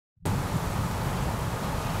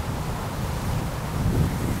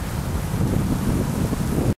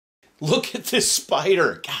Look at this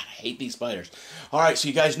spider. God, I hate these spiders. All right, so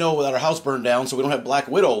you guys know that our house burned down, so we don't have Black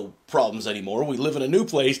Widow problems anymore. We live in a new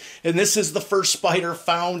place, and this is the first spider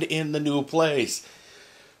found in the new place.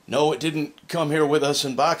 No, it didn't come here with us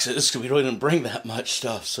in boxes, because we really didn't bring that much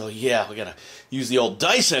stuff. So yeah, we gotta use the old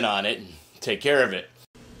Dyson on it and take care of it.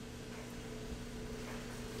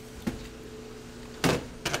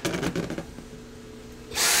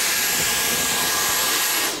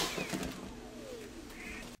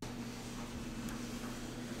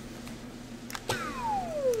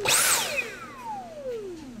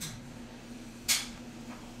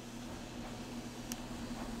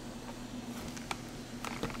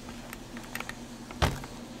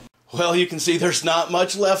 Well, you can see there's not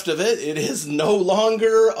much left of it. It is no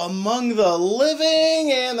longer among the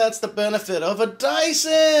living, and that's the benefit of a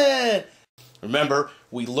Dyson. Remember,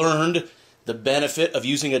 we learned the benefit of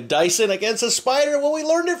using a Dyson against a spider. Well, we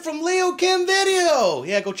learned it from Leo Kim Video.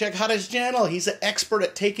 Yeah, go check out his channel. He's an expert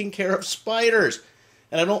at taking care of spiders.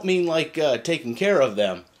 And I don't mean like taking care of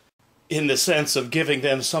them in the sense of giving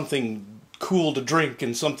them something cool to drink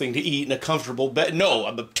and something to eat and a comfortable bed. No,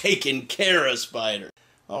 I'm taking care of spiders.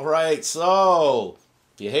 Alright, so,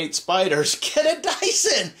 if you hate spiders, get a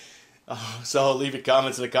Dyson! So, leave your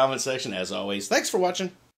comments in the comment section, as always. Thanks for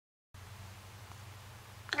watching.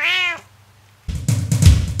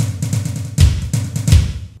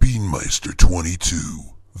 Beanmeister 22,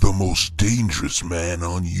 the most dangerous man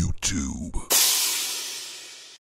on YouTube.